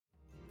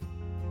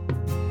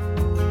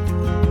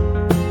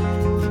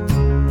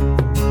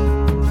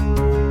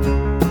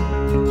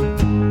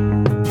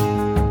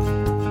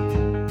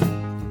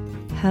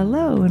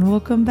Hello and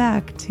welcome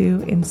back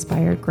to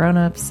Inspired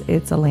Grownups.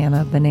 It's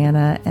Alana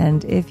Banana,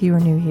 and if you are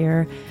new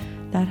here,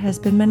 that has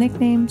been my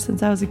nickname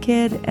since I was a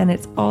kid, and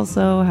it's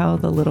also how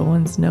the little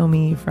ones know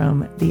me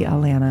from the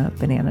Alana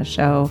Banana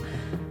Show.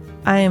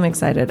 I am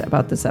excited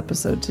about this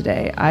episode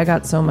today. I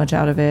got so much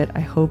out of it. I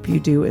hope you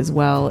do as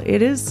well.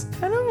 It is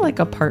kind of like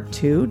a part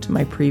 2 to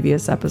my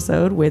previous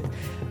episode with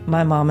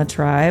my mama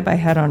tribe. I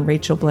had on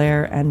Rachel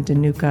Blair and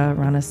Dinuka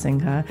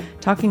Ranasinghe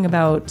talking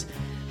about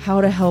how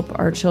to help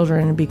our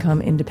children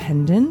become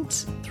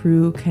independent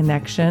through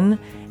connection.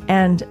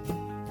 And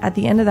at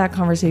the end of that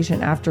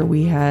conversation, after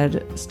we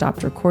had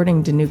stopped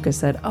recording, Dinuka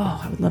said,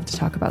 I would love to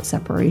talk about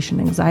separation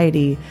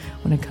anxiety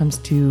when it comes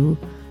to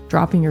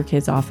dropping your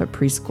kids off at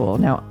preschool.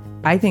 Now,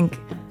 I think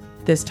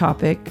this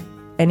topic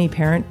any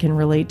parent can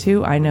relate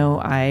to. I know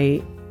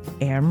I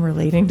am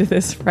relating to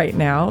this right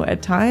now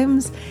at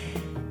times,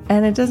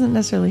 and it doesn't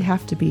necessarily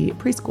have to be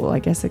preschool. I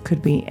guess it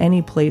could be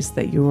any place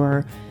that you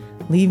are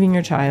leaving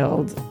your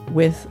child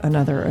with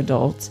another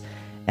adult,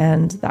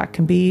 and that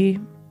can be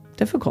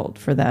difficult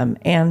for them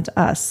and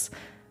us.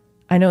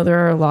 I know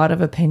there are a lot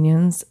of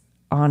opinions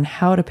on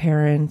how to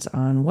parent,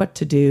 on what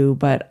to do,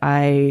 but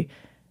I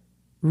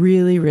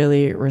really,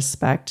 really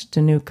respect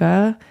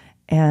Dinuka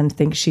and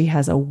think she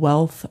has a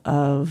wealth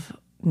of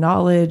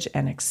knowledge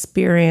and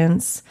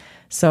experience.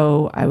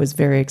 So I was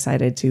very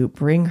excited to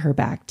bring her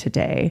back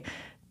today.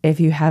 If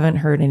you haven't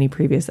heard any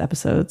previous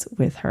episodes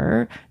with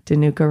her,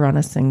 Dinuka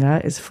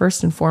Ranasinghe is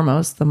first and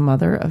foremost the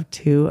mother of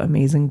 2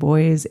 amazing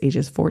boys,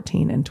 ages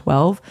 14 and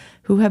 12,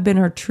 who have been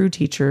her true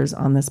teachers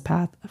on this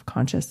path of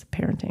conscious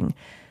parenting.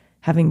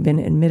 Having been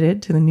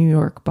admitted to the New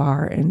York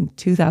bar in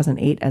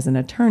 2008 as an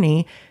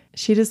attorney,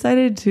 she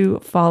decided to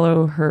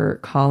follow her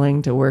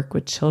calling to work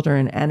with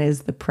children and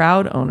is the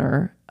proud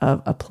owner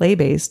of a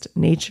play-based,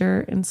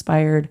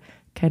 nature-inspired,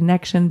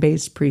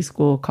 connection-based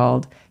preschool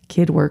called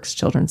KidWorks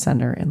Children's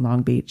Center in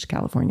Long Beach,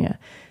 California.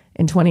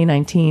 In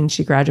 2019,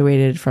 she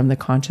graduated from the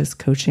Conscious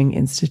Coaching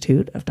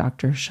Institute of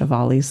Dr.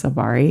 Shivali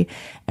Sabari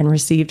and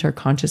received her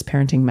Conscious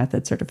Parenting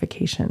Method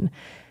certification.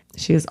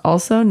 She is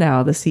also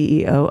now the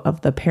CEO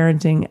of The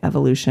Parenting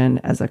Evolution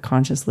as a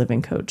conscious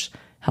living coach,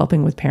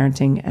 helping with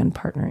parenting and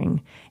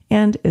partnering,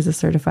 and is a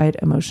certified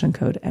emotion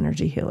code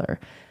energy healer.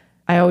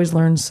 I always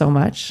learn so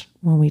much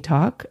when we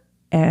talk,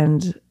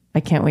 and I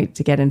can't wait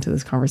to get into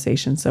this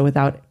conversation. So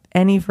without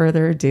any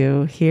further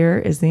ado, here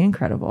is the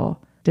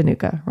incredible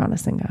Dinuka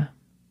Ranasinghe.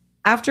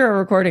 After our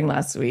recording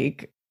last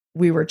week,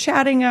 we were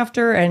chatting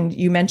after, and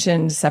you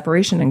mentioned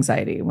separation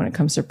anxiety when it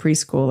comes to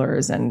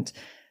preschoolers and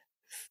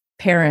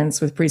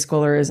parents with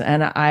preschoolers.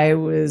 And I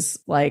was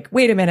like,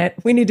 wait a minute,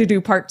 we need to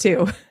do part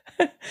 2.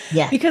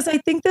 Yeah. Because I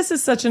think this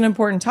is such an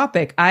important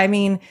topic. I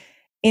mean,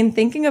 in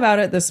thinking about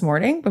it this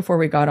morning before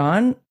we got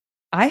on,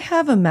 I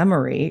have a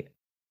memory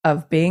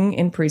of being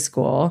in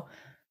preschool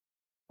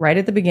right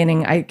at the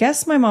beginning. I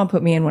guess my mom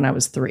put me in when I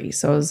was 3.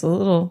 So it was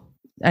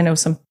I know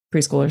some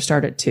preschoolers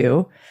start at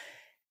 2.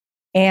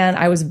 And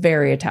I was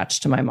very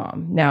attached to my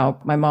mom. Now,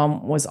 my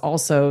mom was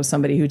also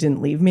somebody who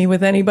didn't leave me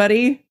with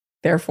anybody.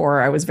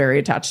 Therefore, I was very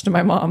attached to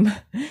my mom.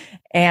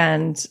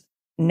 And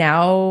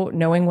now,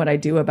 knowing what I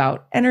do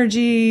about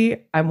energy,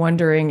 I'm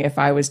wondering if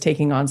I was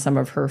taking on some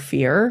of her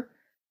fear,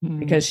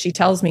 because she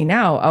tells me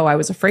now, I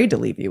was afraid to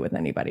leave you with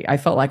anybody. I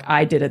felt like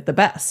I did it the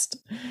best.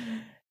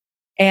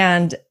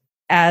 And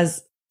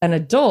as an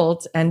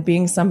adult, and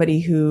being somebody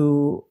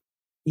who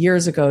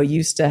years ago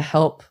used to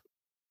help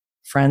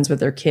friends with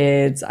their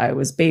kids, I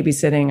was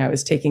babysitting, I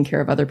was taking care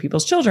of other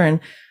people's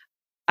children,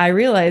 I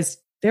realized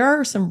there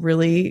are some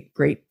really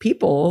great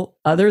people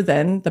other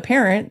than the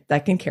parent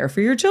that can care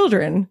for your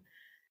children.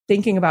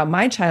 Thinking about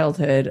my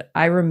childhood,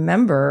 I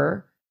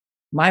remember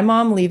my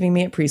mom leaving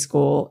me at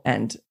preschool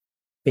and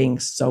being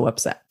so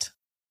upset.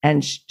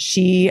 And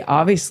she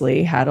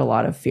obviously had a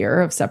lot of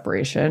fear of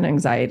separation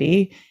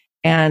anxiety.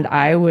 And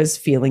I was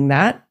feeling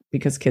that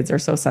because kids are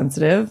so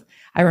sensitive.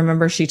 I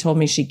remember she told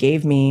me she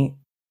gave me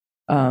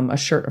a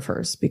shirt of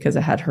hers because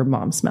it had her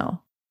mom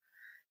smell.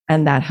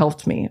 And that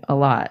helped me a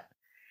lot.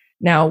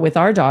 Now, with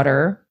our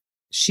daughter,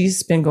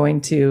 she's been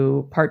going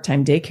to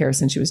part-time daycare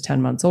since she was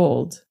 10 months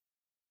old.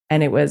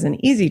 And it was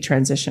an easy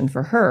transition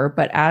for her.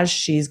 But as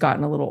she's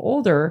gotten a little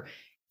older,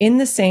 in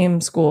the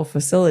same school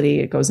facility,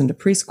 it goes into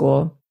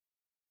preschool.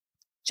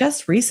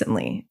 Just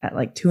recently, at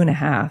like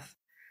 2.5,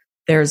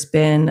 there's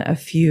been a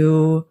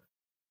few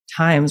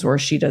times where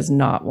she does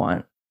not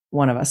want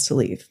one of us to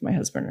leave, my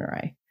husband or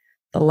I.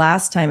 The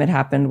last time it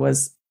happened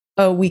was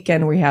a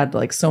weekend we had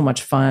like so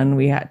much fun.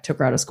 We took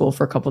her out of school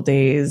for a couple of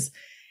days.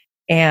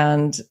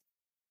 And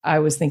I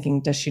was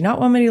thinking, does she not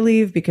want me to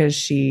leave because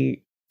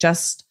she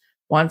just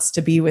wants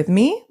to be with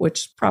me,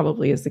 which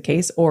probably is the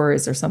case, or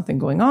is there something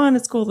going on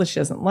at school that she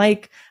doesn't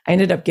like? I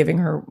ended up giving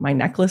her my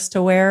necklace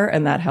to wear,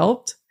 and that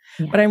helped.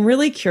 Yeah. But I'm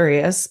really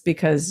curious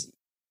because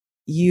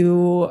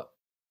you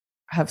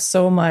have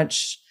so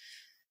much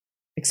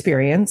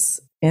experience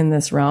in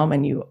this realm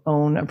and you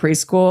own a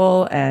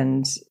preschool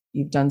and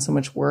you've done so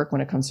much work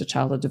when it comes to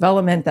childhood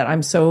development that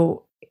I'm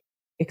so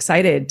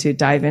excited to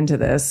dive into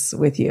this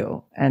with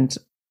you. And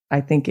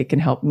I think it can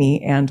help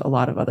me and a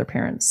lot of other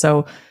parents.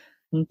 So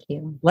thank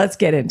you. Let's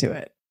get into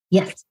it.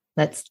 Yes,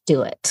 let's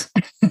do it.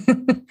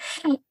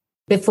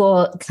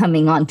 Before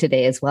coming on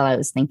today as well, I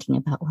was thinking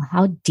about, well,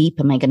 how deep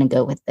am I going to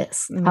go with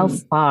this? How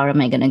far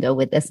am I going to go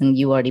with this? And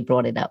you already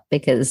brought it up,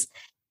 because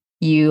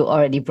you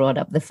already brought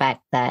up the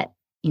fact that,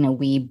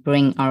 we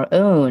bring our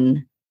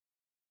own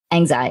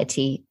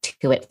anxiety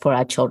to it for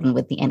our children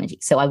with the energy.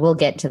 So I will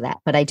get to that.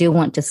 But I do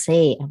want to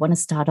say, I want to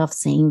start off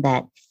saying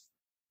that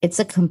it's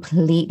a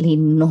completely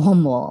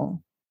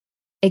normal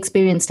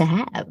experience to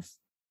have.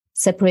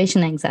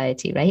 Separation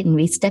anxiety, right? And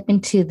we step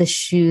into the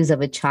shoes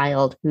of a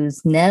child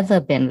who's never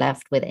been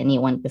left with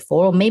anyone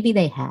before, or maybe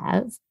they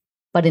have,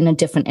 but in a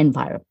different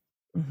environment.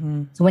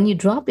 Mm-hmm. So when you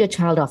drop your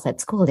child off at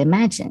school,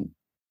 imagine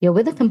you're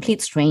with a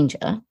complete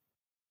stranger.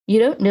 You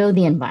don't know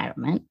the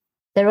environment.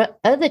 There are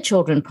other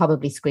children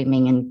probably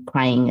screaming and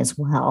crying as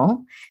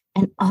well.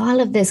 And all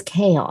of this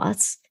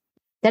chaos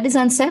that is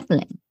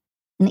unsettling,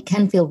 and it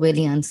can feel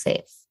really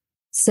unsafe.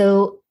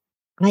 So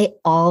I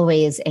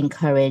always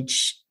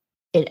encourage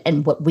it,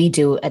 and what we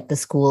do at the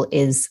school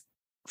is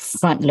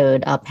front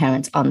load our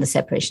parents on the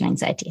separation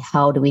anxiety.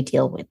 How do we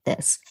deal with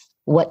this?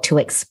 What to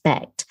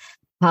expect?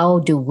 How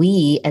do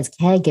we as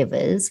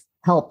caregivers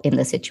help in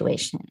the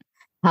situation?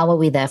 How are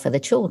we there for the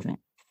children?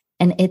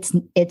 And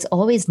it's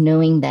always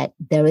knowing that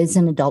there is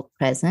an adult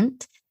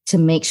present to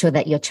make sure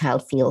that your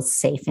child feels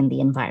safe in the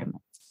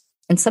environment.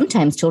 And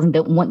sometimes children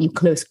don't want you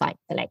close by.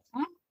 They're like,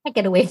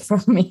 get away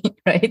from me,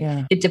 right?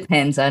 Yeah. It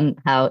depends on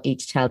how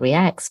each child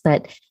reacts.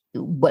 But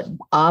what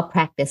our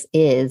practice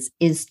is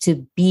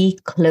to be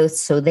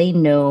close so they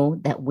know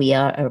that we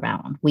are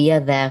around. We are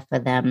there for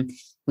them.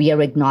 We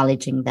are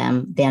acknowledging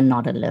them. They're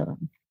not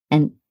alone.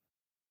 And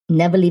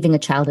never leaving a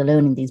child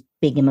alone in these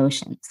big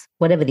emotions,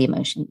 whatever the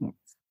emotion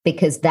is,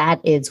 because that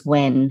is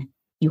when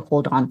you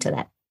hold on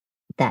to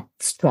that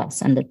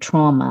stress and the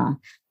trauma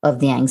of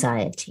the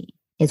anxiety,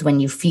 is when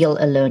you feel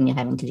alone, you're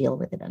having to deal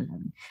with it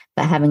alone.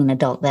 But having an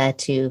adult there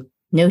to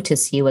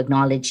notice you,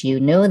 acknowledge you,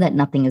 know that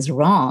nothing is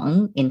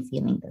wrong in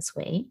feeling this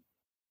way,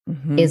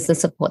 is the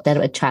support that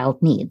a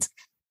child needs.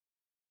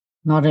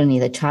 Not only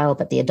the child,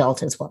 but the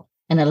adult as well.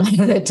 And a lot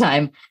of the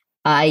time,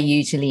 I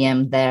usually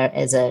am there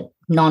as a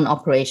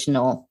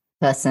non-operational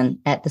person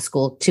at the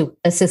school to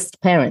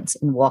assist parents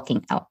in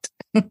walking out.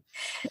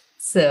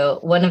 So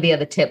one of the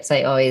other tips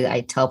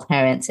I tell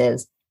parents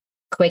is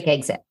quick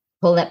exit,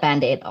 pull that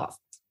Band-Aid off.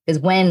 Because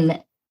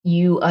when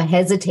you are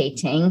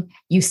hesitating,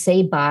 you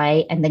say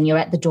bye, and then you're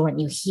at the door and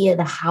you hear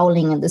the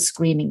howling and the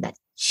screaming that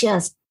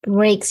just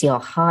breaks your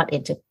heart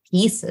into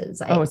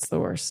pieces. It's the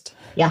worst.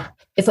 Yeah.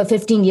 For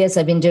 15 years,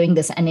 I've been doing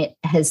this, and it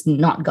has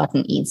not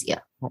gotten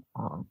easier at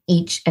all.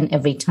 Each and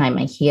every time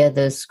I hear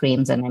those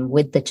screams and I'm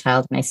with the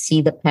child and I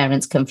see the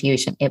parents'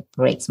 confusion, it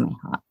breaks my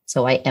heart.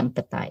 So I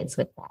empathize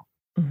with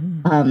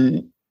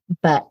that.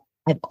 But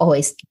I've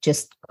always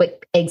just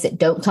quick exit,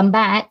 don't come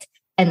back,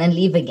 and then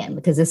leave again,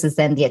 because this is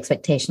then the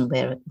expectation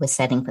we're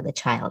setting for the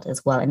child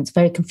as well. And it's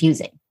very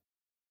confusing.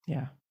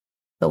 Yeah.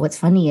 But what's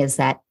funny is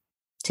that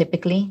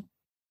typically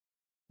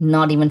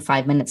not even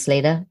 5 minutes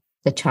later,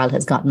 the child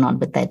has gotten on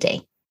with their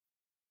day.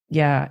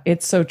 Yeah,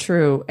 it's so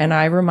true. And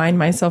I remind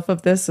myself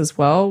of this as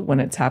well when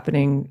it's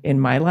happening in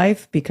my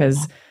life,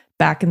 because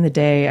back in the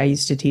day, I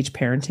used to teach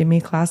parenting me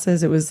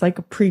classes. It was like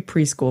a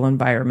preschool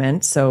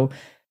environment. So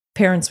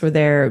parents were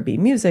there. It would be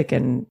music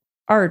and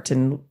art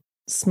and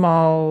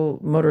small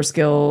motor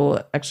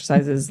skill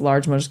exercises,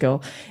 large motor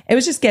skill. It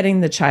was just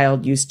getting the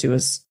child used to a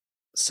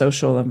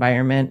social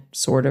environment,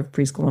 sort of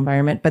preschool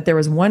environment. But there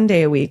was one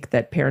day a week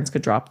that parents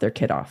could drop their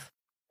kid off.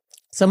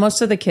 So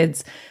most of the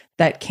kids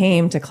that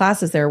came to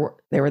classes they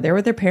were there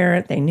with their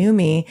parent. They knew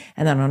me.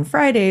 And then on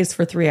Fridays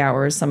for 3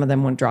 hours, some of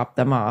them would drop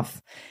them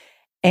off.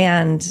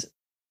 And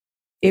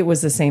it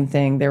was the same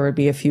thing. There would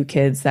be a few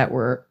kids that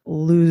were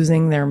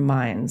losing their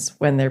minds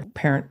when their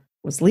parent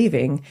was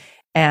leaving.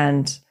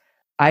 And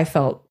I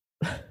felt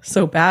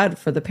so bad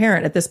for the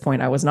parent. At this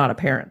point, I was not a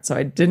parent, so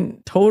I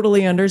didn't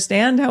totally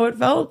understand how it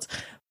felt,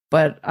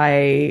 but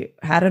I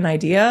had an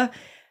idea.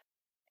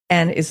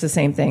 And it's the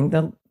same thing.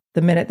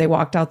 The minute they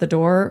walked out the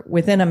door,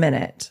 within a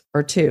minute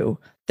or two,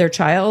 their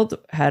child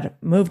had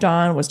moved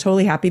on, was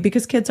totally happy,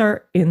 because kids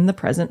are in the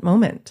present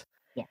moment.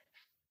 Yeah,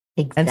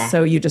 exactly. And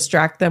so you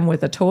distract them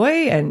with a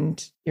toy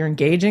and you're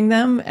engaging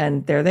them,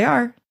 and there they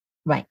are.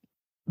 Right.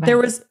 There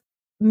was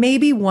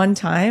maybe one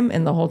time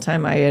in the whole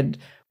time I had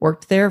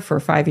worked there for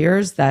 5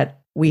 years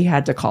that we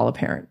had to call a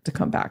parent to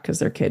come back because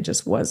their kid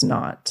just was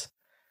not.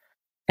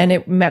 And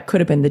it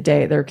could have been the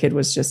day their kid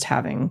was just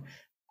having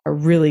a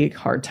really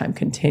hard time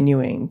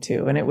continuing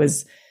to, and it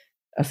was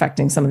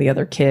affecting some of the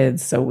other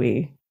kids. So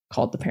we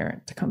called the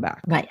parent to come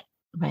back.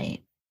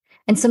 Right.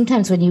 And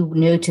sometimes when you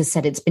notice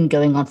that it's been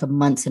going on for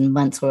months and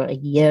months, or a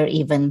year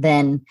even,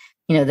 then,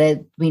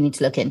 we need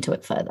to look into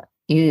it further.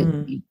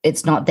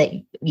 It's not that,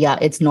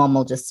 it's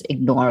normal, just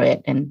ignore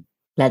it and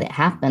let it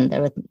happen.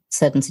 There are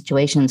certain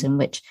situations in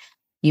which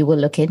you will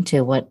look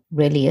into what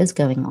really is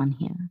going on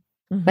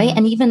here. right?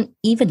 And even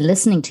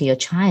listening to your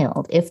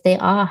child, if they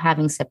are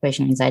having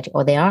separation anxiety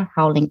or they are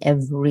howling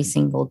every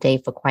single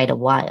day for quite a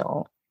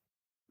while,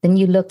 then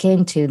you look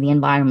into the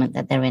environment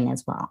that they're in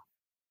as well,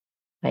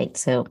 right?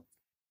 So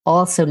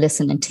also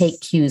listen and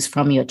take cues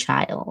from your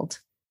child,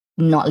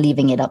 not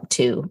leaving it up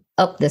to,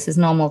 oh, this is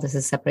normal, this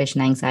is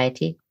separation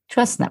anxiety.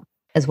 Trust them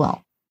as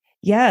well.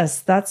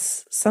 Yes,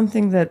 that's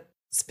something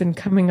that's been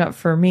coming up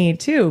for me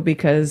too,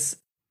 because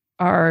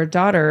our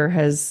daughter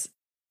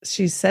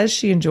she says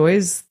she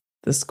enjoys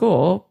the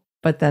school,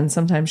 but then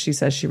sometimes she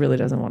says she really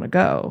doesn't want to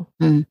go.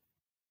 Mm-hmm.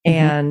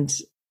 And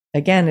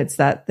again, it's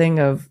that thing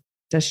of,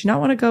 does she not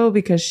want to go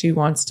because she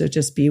wants to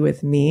just be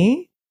with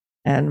me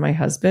and my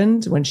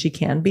husband when she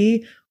can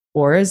be?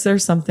 Or is there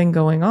something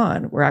going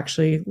on? We're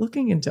actually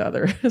looking into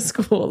other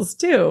schools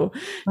too,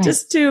 right,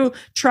 just to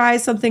try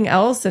something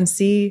else and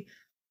see,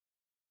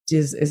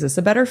 is this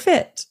a better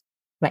fit?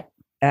 Right.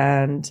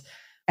 And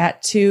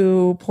at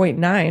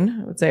 2.9,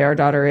 I would say our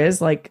daughter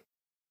is like,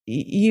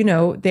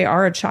 they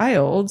are a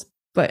child,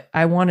 but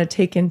I want to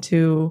take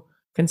into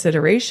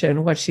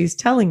consideration what she's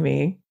telling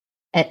me.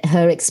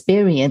 Her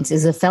experience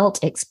is a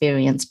felt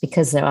experience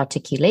because their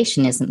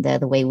articulation isn't there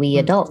the way we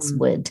adults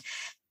would,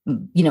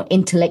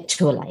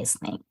 intellectualize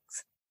things.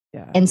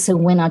 Yeah. And so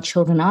when our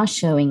children are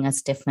showing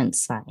us different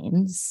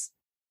signs,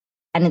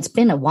 and it's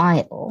been a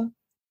while,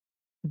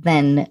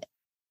 then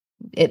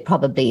it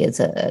probably is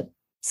a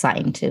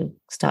sign to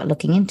start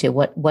looking into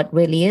what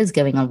really is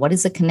going on. What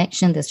is the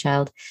connection this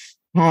child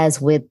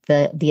has with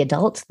the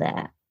adult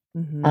there?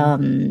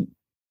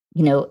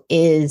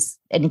 Is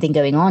anything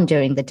going on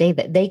during the day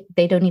that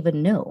they don't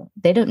even know?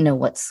 They don't know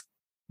what's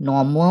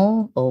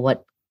normal or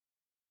what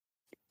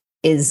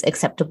is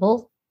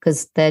acceptable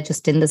because they're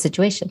just in the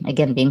situation,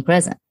 again, being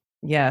present.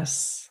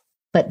 Yes.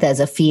 But there's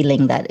a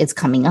feeling that is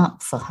coming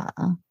up for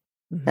her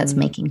that's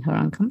making her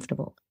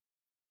uncomfortable.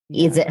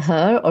 Yeah. Is it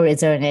her or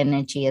is there an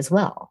energy as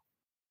well?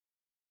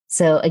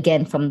 So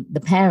again, from the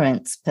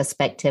parent's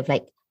perspective,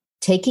 like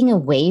taking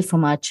away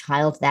from our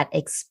child that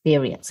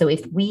experience. So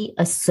if we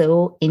are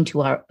so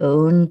into our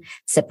own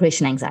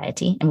separation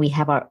anxiety and we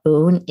have our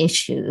own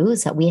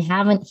issues that we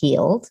haven't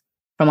healed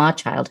from our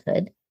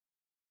childhood,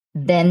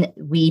 then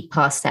we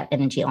pass that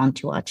energy on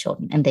to our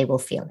children and they will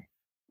feel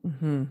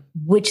it,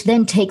 which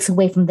then takes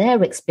away from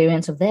their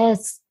experience of their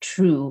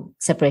true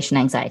separation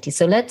anxiety.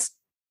 So let's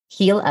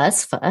heal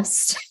us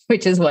first,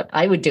 which is what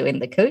I would do in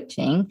the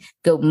coaching,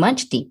 go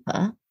much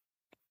deeper,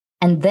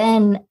 and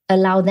then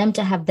allow them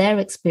to have their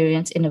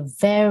experience in a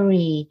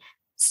very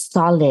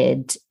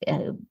solid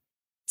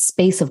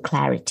space of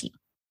clarity,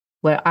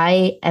 where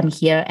I am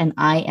here and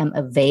I am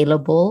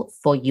available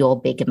for your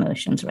big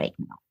emotions right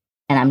now.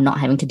 And I'm not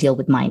having to deal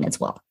with mine as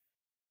well.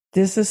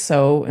 This is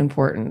so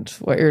important,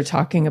 what you're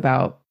talking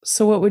about.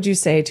 So what would you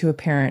say to a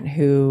parent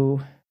who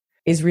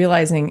is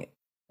realizing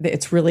that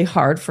it's really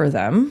hard for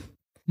them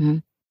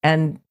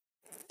and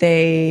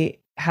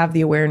they have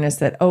the awareness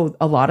that, oh,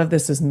 a lot of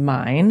this is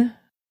mine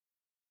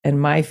and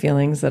my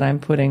feelings that I'm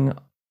putting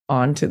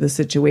onto the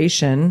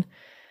situation?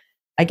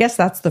 I guess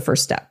that's the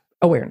first step,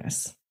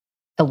 awareness.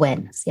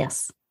 Awareness,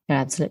 yes. You're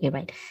absolutely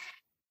right.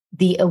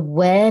 The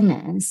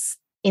awareness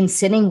in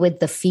sitting with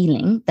the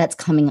feeling that's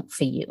coming up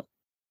for you,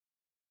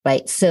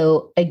 right?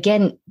 So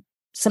again,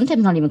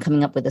 sometimes not even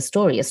coming up with a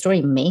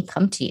story may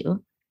come to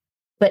you,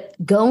 but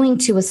going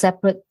to a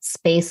separate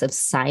space of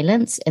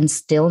silence and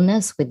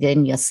stillness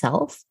within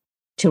yourself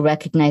to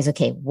recognize,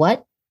 okay,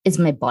 what is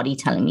my body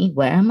telling me?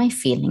 Where am I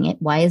feeling it?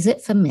 Why is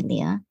it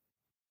familiar?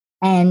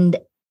 And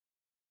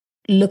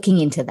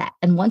looking into that.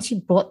 And once you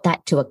brought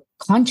that to a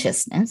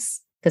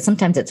consciousness, because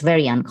sometimes it's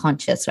very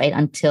unconscious, right?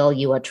 Until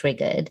you are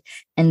triggered.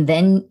 And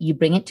then you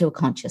bring it to a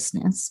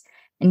consciousness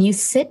and you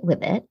sit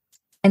with it.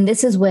 And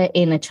this is where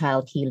inner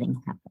child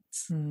healing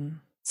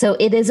happens. So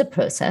it is a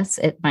process.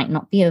 It might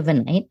not be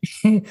overnight.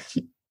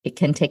 It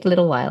can take a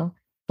little while,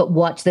 but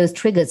watch those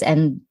triggers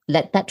and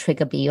let that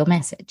trigger be your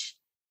message.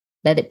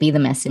 Let it be the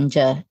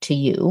messenger to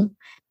you.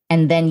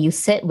 And then you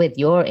sit with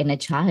your inner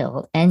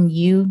child and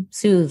you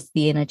soothe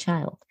the inner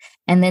child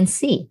and then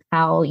see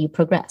how you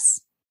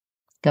progress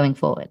going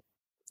forward.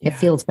 Yeah. It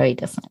feels very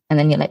different. And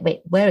then you're like, wait,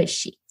 where is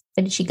she?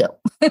 Where did she go?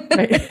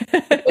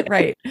 Right.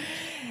 Right.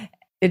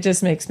 It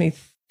just makes me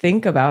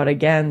think about,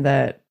 again,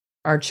 that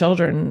our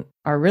children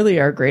are really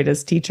our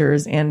greatest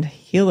teachers and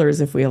healers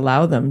if we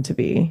allow them to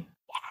be.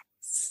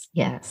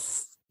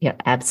 Yes. You're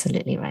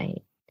absolutely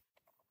right.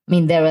 I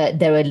mean, there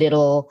are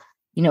little,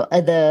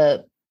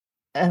 other,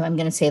 I'm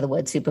going to say the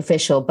word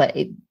superficial, but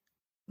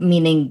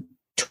meaning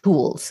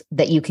tools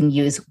that you can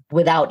use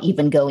without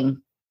even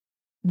going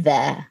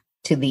there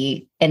to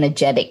the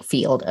energetic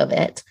field of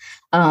it,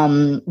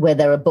 where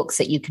there are books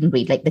that you can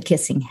read, like The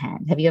Kissing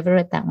Hand. Have you ever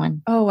read that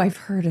one? Oh, I've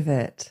heard of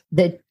it.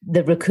 The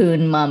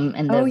raccoon mom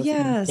and the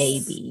raccoon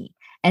baby.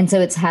 And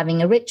so it's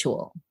having a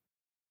ritual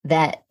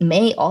that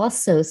may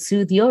also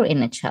soothe your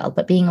inner child,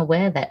 but being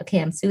aware that, okay,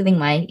 I'm soothing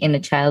my inner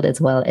child as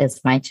well as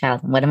my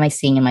child. And what am I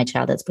seeing in my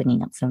child that's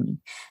bringing up for me?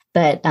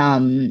 But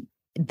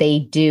they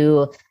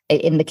do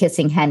in the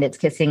kissing hand, it's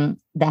kissing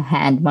the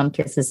hand, mom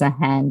kisses the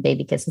hand,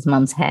 baby kisses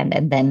mom's hand,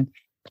 and then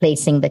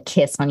placing the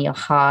kiss on your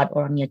heart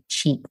or on your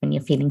cheek when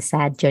you're feeling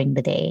sad during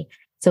the day.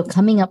 So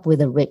coming up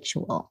with a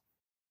ritual.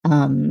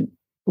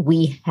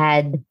 We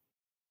had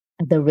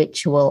the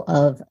ritual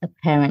of a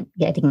parent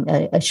getting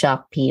a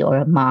Sharpie or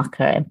a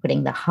marker and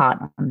putting the heart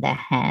on their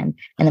hand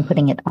and then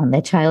putting it on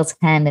their child's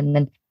hand and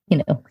then,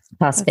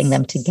 clasping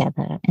them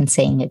together and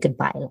saying a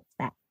goodbye like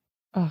that.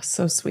 Oh,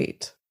 so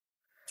sweet.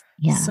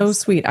 Yeah. So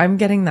sweet. I'm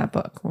getting that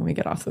book when we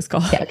get off this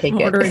call. Yeah, okay, I'm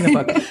good. ordering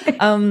the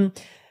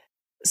book.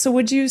 So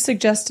would you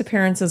suggest to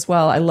parents as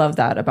well? I love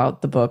that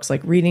about the books,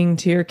 like reading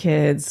to your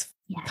kids,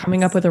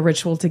 coming up with a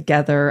ritual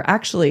together.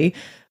 Actually,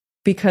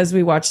 because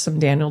we watched some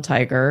Daniel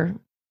Tiger,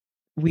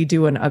 we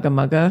do an Ugga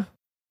Mugga.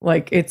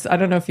 Like I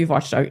don't know if you've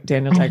watched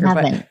Daniel Tiger,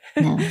 but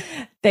no.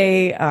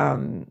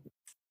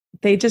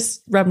 they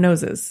just rub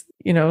noses,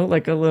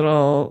 like a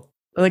little,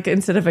 like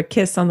instead of a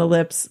kiss on the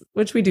lips,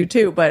 which we do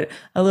too, but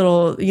a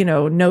little,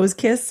 nose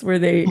kiss where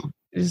they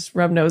just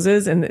rub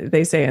noses, and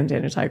they say in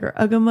Daniel Tiger,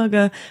 Ugga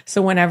Mugga.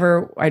 So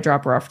whenever I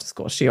drop her off to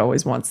school, she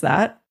always wants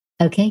that.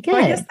 Okay, good. So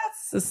I guess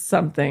that's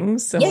something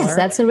similar. Yes,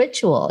 that's a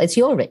ritual. It's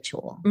your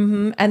ritual.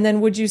 Mm-hmm. And then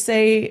would you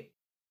say,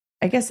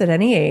 I guess at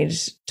any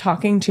age,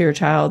 talking to your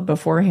child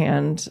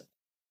beforehand,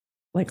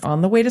 like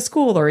on the way to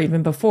school or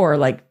even before,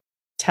 like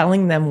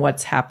telling them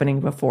what's happening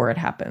before it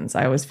happens.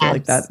 I always feel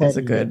like that is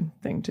a good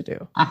thing to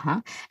do.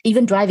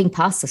 Even driving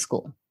past the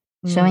school,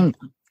 showing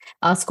them.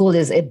 Our school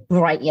is a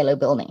bright yellow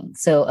building.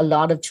 So a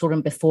lot of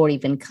children before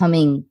even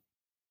coming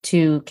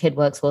to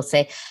KidWorks will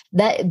say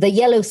that the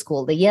yellow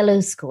school.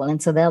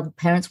 And so their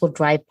parents will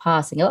drive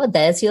past and go, oh,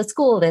 there's your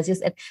school. There's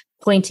just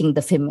pointing,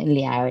 the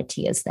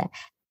familiarity is there,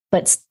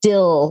 but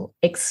still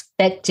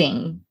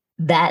expecting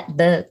that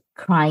the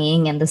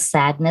crying and the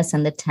sadness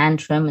and the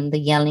tantrum and the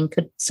yelling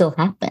could still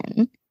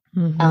happen.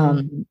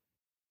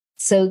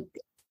 So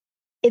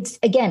it's,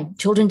 again,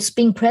 children just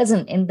being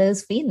present in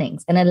those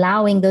feelings and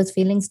allowing those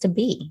feelings to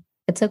be.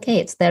 It's okay.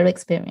 It's their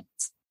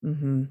experience.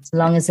 As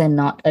long as they're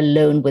not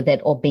alone with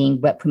it or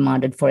being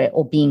reprimanded for it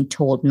or being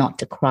told not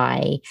to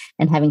cry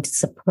and having to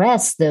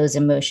suppress those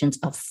emotions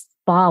are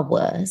far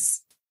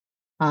worse.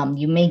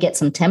 You may get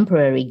some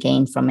temporary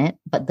gain from it,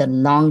 but the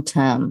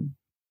long-term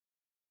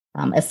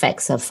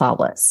effects are far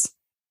worse.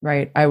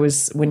 Right.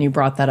 When you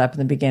brought that up in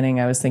the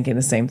beginning, I was thinking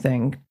the same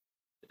thing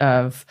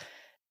of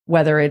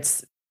whether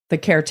it's the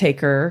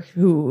caretaker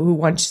who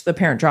once the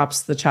parent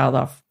drops the child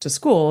off to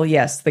school,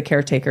 yes, the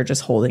caretaker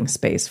just holding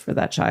space for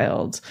that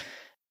child.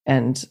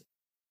 And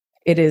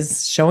it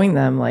is showing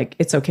them like,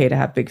 it's okay to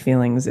have big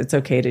feelings. It's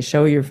okay to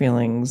show your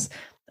feelings.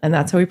 And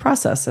that's how we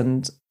process.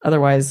 And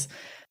otherwise,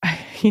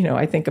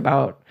 I think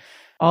about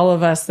all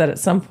of us that at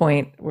some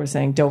point we're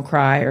saying, don't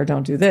cry or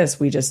don't do this.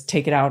 We just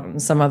take it out in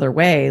some other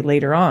way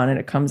later on, and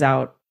it comes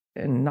out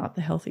in not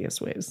the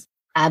healthiest ways.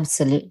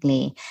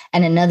 Absolutely.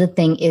 And another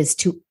thing is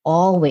to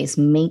always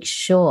make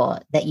sure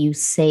that you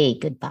say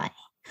goodbye.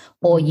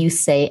 Or you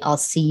say, I'll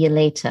see you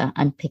later.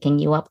 I'm picking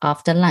you up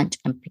after lunch.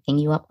 I'm picking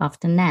you up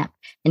after nap.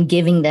 And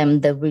giving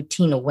them the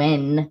routine of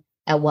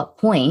at what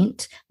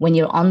point, when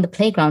you're on the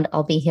playground,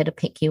 I'll be here to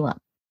pick you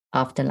up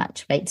after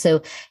lunch, right?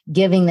 So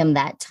giving them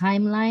that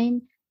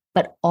timeline,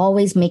 but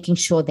always making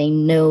sure they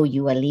know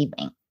you are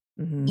leaving,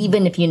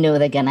 even if you know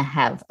they're going to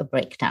have a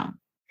breakdown.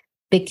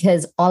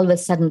 Because all of a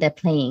sudden they're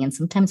playing. And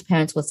sometimes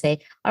parents will say,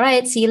 all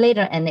right, see you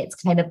later. And it's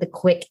kind of the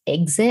quick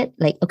exit.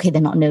 Like, okay,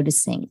 they're not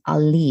noticing. I'll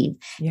leave.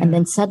 Yeah. And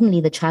then suddenly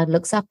the child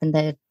looks up and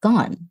they're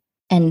gone.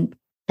 And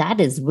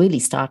that is really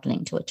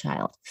startling to a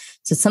child.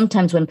 So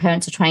sometimes when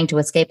parents are trying to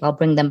escape, I'll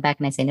bring them back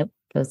and I say, nope,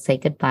 go say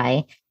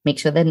goodbye. Make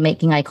sure they're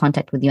making eye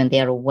contact with you and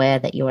they are aware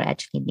that you are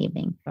actually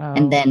leaving. Oh.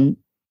 And then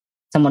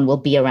someone will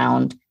be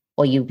around,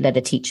 or you let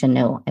a teacher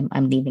know,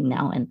 I'm leaving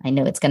now. And I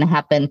know it's going to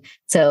happen.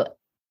 So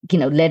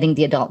letting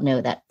the adult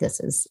know that this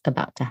is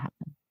about to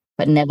happen,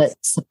 but never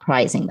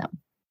surprising them.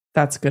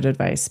 That's good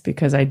advice,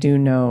 because I do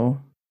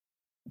know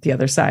the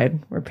other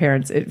side where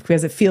parents,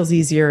 because it feels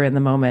easier in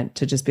the moment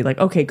to just be like,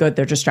 okay, good.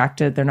 They're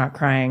distracted. They're not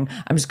crying.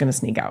 I'm just going to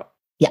sneak out.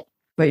 Yeah.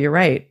 But you're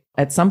right.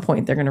 At some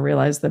point, they're going to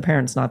realize the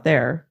parent's not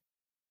there.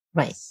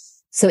 Right.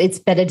 So it's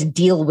better to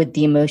deal with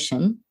the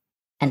emotion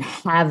and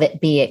have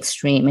it be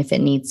extreme if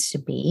it needs to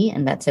be.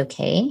 And that's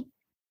okay.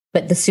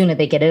 But the sooner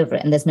they get over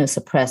it and there's no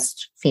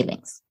suppressed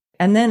feelings.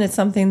 And then it's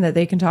something that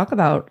they can talk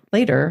about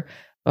later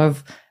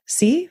of,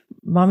 see,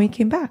 mommy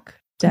came back.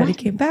 Daddy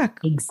came back.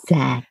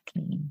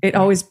 Exactly.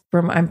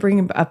 I'm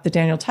bringing up the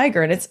Daniel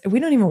Tiger, and we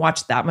don't even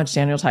watch that much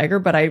Daniel Tiger,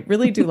 but I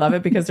really do love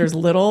it because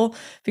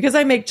because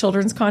I make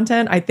children's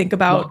content, I think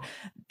about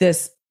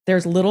this.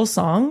 There's little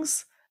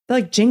songs, they're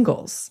like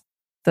jingles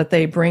that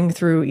they bring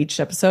through each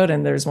episode.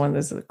 And there's one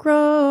that's like,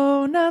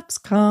 grown-ups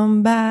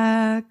come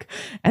back.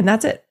 And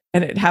that's it.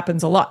 And it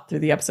happens a lot through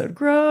the episode.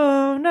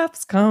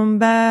 Grown-ups come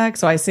back.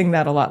 So I sing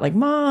that a lot, like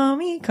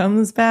mommy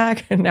comes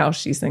back. And now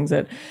she sings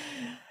it.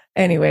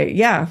 Anyway,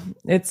 yeah,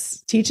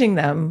 it's teaching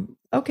them,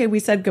 okay, we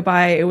said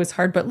goodbye. It was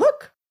hard, but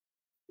look,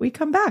 we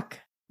come back.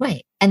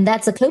 Right. And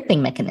that's a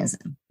coping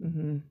mechanism.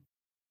 Mm-hmm.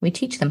 We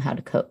teach them how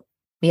to cope.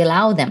 We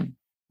allow them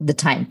the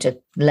time to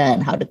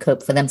learn how to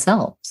cope for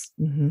themselves.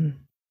 Mm-hmm.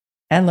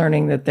 And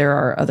learning that there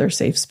are other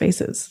safe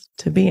spaces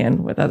to be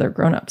in with other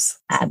grownups.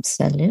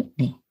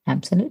 Absolutely.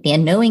 Absolutely.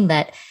 And knowing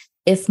that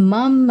if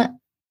mom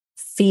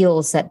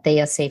feels that they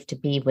are safe to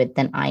be with,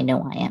 then I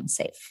know I am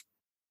safe.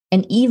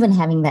 And even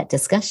having that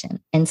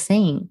discussion and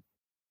saying,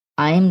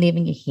 I am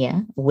leaving you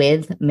here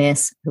with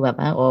Miss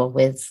whoever or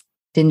with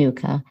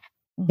Dinuka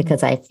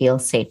because I feel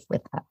safe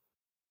with her.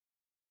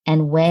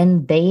 And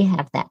when they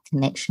have that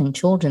connection,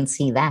 children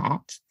see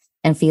that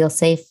and feel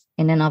safe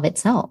in and of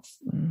itself.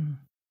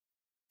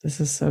 This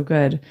is so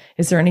good.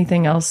 Is there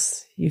anything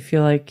else you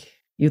feel like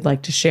you'd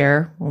like to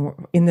share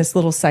in this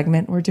little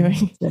segment we're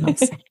doing?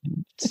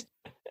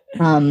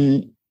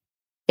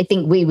 I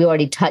think we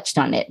already touched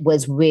on it,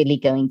 was really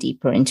going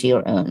deeper into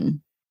your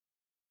own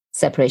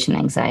separation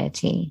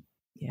anxiety,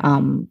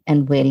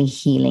 and really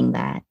healing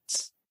that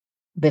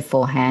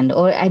beforehand.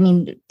 Or, I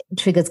mean,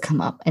 triggers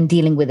come up and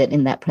dealing with it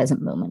in that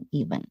present moment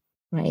even,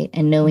 right?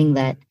 And knowing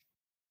that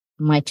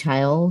my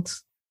child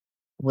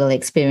will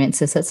experience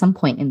this at some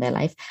point in their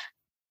life.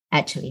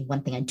 Actually,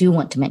 one thing I do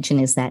want to mention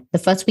is that the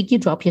first week you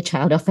drop your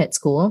child off at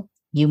school,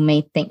 you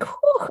may think,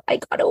 I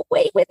got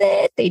away with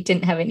it. They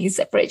didn't have any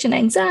separation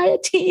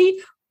anxiety.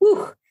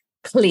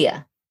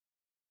 Clear.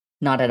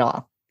 Not at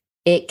all.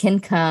 It can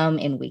come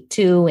in week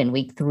 2 and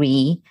week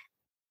 3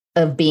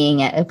 of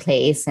being at a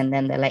place. And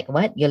then they're like,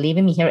 what? You're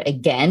leaving me here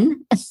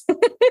again?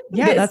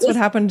 Yeah, that's what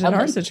happened in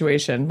our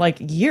situation, like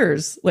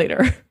years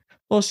later.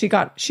 Well, she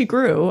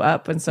grew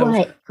up. And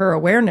so her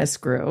awareness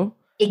grew.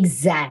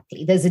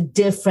 Exactly. There's a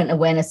different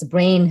awareness. The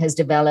brain has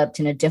developed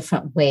in a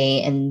different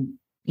way. And,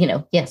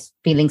 yes,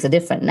 feelings are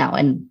different now.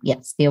 And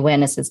yes, the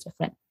awareness is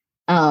different.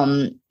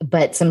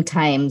 But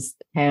sometimes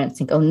parents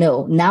think, oh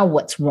no, now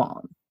what's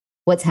wrong?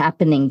 What's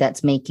happening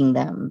that's making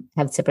them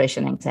have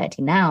separation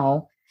anxiety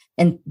now?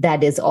 And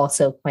that is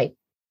also quite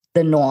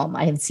the norm.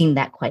 I have seen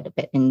that quite a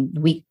bit in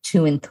week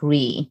 2 and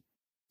 3,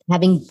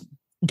 having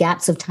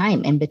gaps of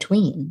time in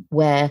between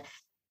where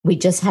we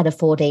just had a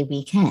 4-day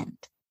weekend.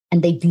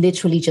 And they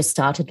literally just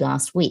started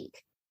last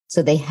week.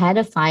 So they had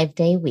a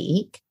 5-day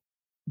week,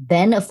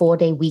 then a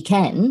 4-day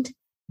weekend.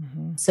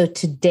 So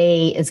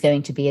today is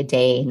going to be a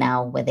day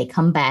now where they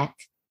come back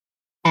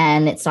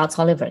and it starts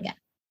all over again,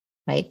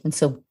 right? And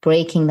so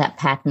breaking that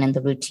pattern and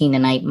the routine.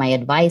 And my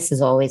advice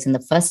is always in the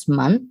first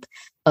month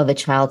of a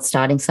child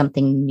starting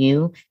something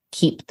new,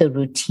 keep the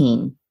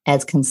routine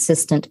as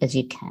consistent as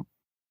you can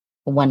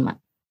for 1 month.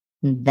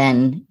 And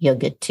then you're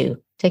good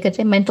to take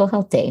a mental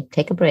health day,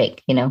 take a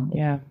break,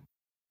 Yeah.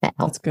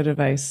 That's good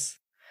advice.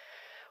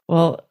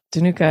 Well,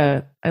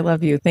 Dinuka, I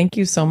love you. Thank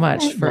you so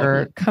much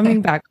for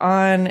coming back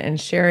on and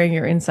sharing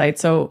your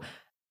insights. So,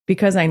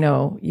 because I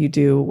know you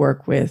do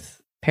work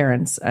with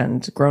parents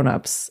and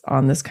grownups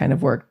on this kind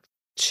of work,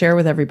 share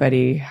with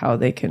everybody how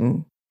they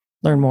can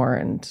learn more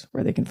and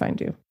where they can find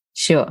you.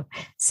 Sure.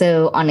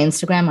 So on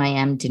Instagram, I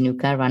am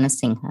Dinuka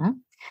Ranasinghe,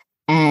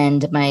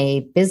 and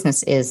my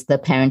business is The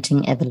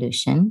Parenting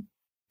Evolution.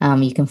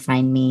 You can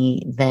find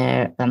me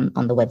there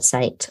on the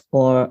website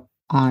or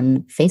on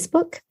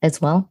Facebook as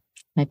well.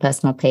 My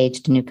personal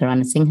page, Dinuka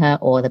Ranasinghe,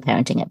 or The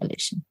Parenting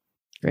Evolution.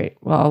 Great.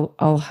 Well,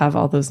 I'll have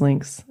all those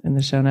links in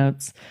the show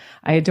notes.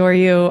 I adore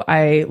you.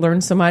 I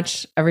learn so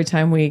much every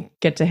time we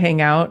get to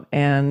hang out,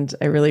 and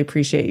I really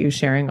appreciate you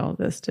sharing all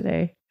this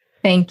today.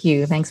 Thank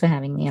you. Thanks for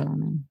having me,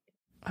 Alana.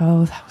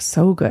 Oh, that was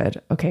so good.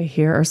 Okay,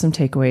 here are some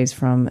takeaways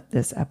from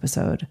this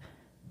episode.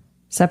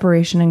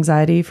 Separation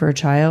anxiety for a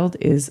child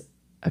is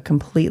a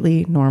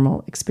completely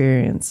normal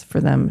experience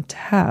for them to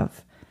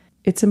have.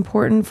 It's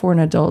important for an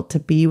adult to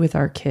be with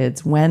our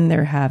kids when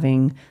they're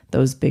having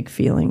those big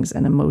feelings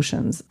and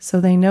emotions,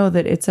 so they know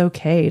that it's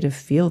okay to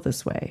feel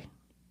this way.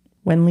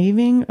 When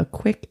leaving, a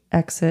quick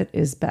exit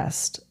is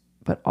best,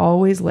 but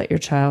always let your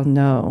child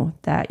know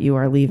that you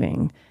are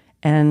leaving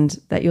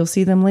and that you'll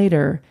see them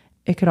later.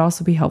 It could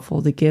also be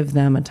helpful to give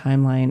them a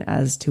timeline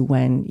as to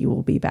when you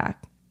will be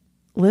back.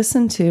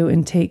 Listen to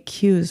and take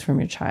cues from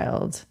your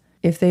child.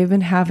 If they've been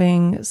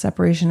having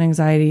separation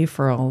anxiety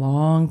for a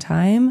long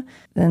time,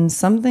 then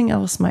something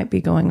else might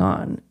be going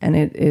on, and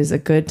it is a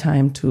good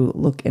time to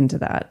look into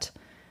that.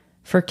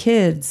 For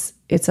kids,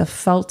 it's a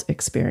felt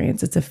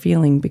experience. It's a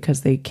feeling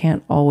because they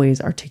can't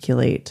always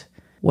articulate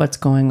what's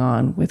going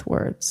on with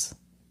words.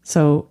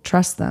 So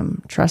trust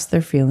them, trust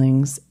their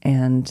feelings,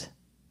 and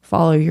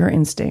follow your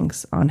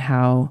instincts on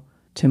how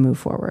to move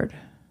forward.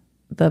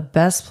 The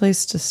best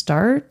place to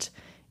start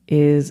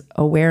is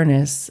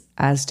awareness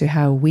as to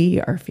how we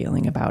are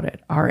feeling about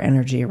it, our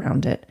energy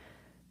around it,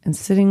 and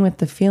sitting with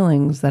the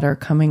feelings that are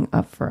coming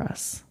up for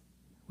us.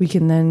 We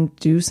can then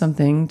do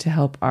something to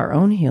help our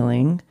own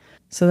healing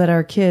so that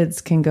our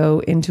kids can go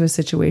into a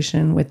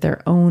situation with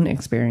their own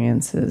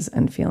experiences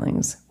and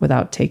feelings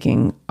without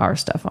taking our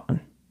stuff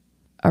on.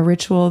 A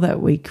ritual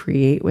that we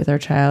create with our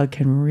child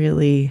can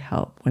really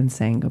help when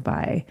saying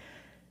goodbye.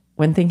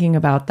 When thinking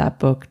about that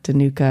book,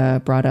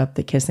 Dinuka brought up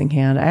The Kissing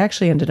Hand. I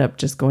actually ended up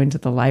just going to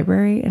the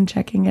library and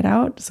checking it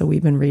out. So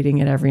we've been reading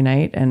it every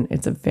night, and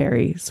it's a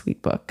very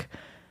sweet book.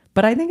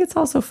 But I think it's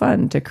also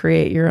fun to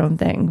create your own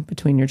thing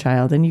between your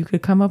child, and you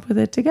could come up with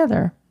it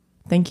together.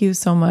 Thank you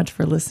so much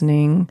for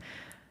listening.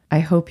 I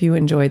hope you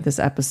enjoyed this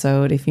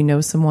episode. If you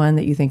know someone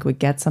that you think would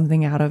get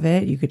something out of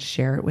it, you could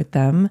share it with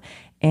them.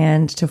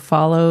 And to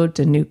follow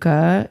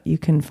Dinuka, you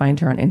can find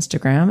her on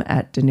Instagram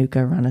at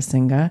Dinuka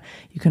Ranasinghe.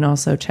 You can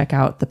also check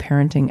out the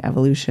Parenting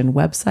Evolution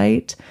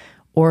website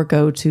or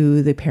go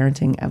to the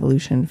Parenting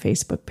Evolution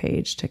Facebook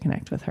page to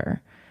connect with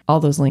her. All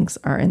those links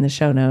are in the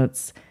show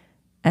notes.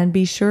 And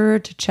be sure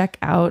to check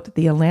out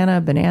the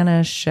Alana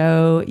Banana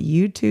Show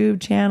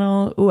YouTube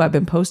channel. Ooh, I've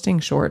been posting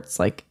shorts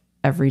like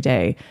every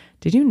day.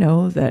 Did you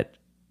know that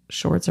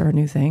shorts are a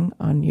new thing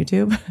on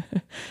YouTube?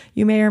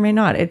 You may or may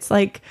not. It's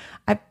like,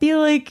 I feel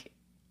like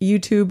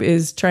YouTube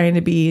is trying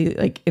to be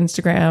like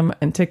Instagram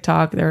and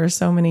TikTok. There are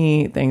so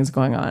many things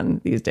going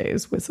on these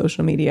days with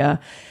social media.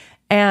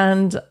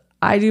 And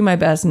I do my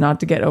best not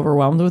to get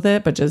overwhelmed with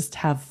it, but just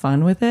have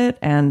fun with it.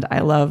 And I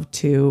love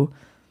to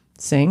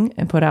sing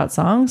and put out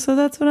songs. So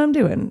that's what I'm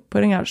doing,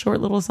 putting out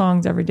short little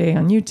songs every day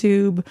on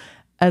YouTube,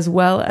 as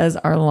well as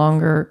our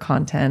longer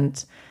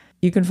content.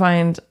 You can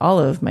find all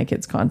of my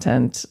kids'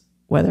 content,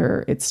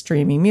 whether it's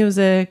streaming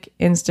music,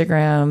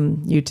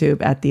 Instagram,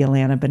 YouTube, at the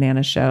Alana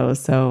Banana Show.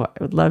 So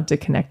I would love to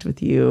connect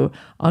with you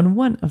on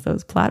one of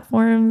those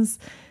platforms.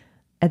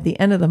 At the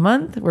end of the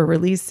month, we're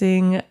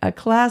releasing a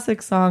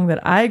classic song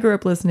that I grew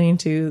up listening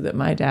to that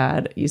my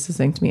dad used to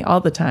sing to me all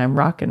the time,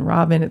 Rockin'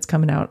 Robin. It's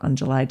coming out on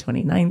July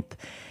 29th.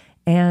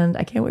 And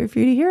I can't wait for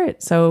you to hear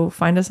it. So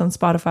find us on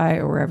Spotify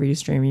or wherever you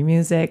stream your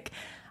music.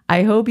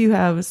 I hope you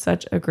have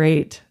such a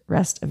great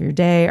rest of your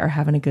day, are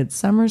having a good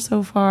summer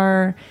so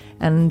far.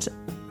 And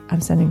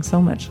I'm sending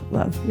so much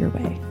love your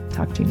way.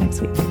 Talk to you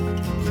next week.